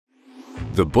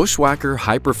The Bushwacker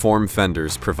HyperForm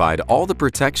fenders provide all the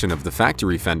protection of the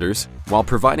factory fenders while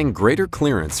providing greater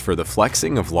clearance for the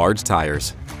flexing of large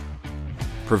tires.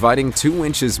 Providing 2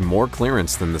 inches more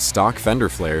clearance than the stock fender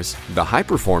flares, the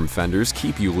HyperForm fenders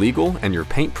keep you legal and your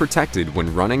paint protected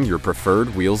when running your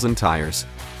preferred wheels and tires.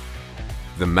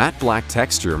 The matte black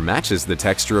texture matches the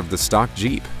texture of the stock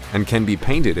Jeep and can be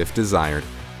painted if desired.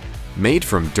 Made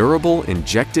from durable,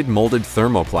 injected molded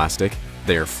thermoplastic,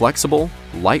 they are flexible,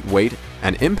 lightweight,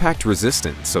 and impact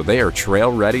resistant, so they are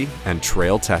trail ready and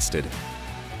trail tested.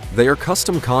 They are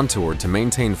custom contoured to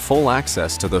maintain full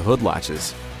access to the hood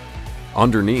latches.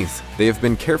 Underneath, they have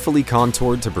been carefully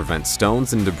contoured to prevent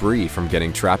stones and debris from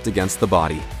getting trapped against the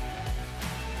body.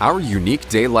 Our unique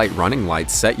daylight running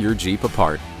lights set your Jeep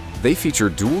apart. They feature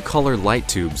dual-color light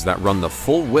tubes that run the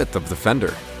full width of the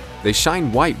fender. They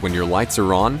shine white when your lights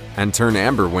are on and turn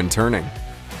amber when turning.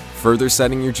 Further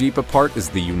setting your Jeep apart is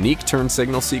the unique turn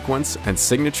signal sequence and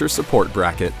signature support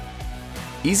bracket.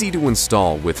 Easy to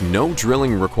install with no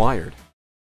drilling required.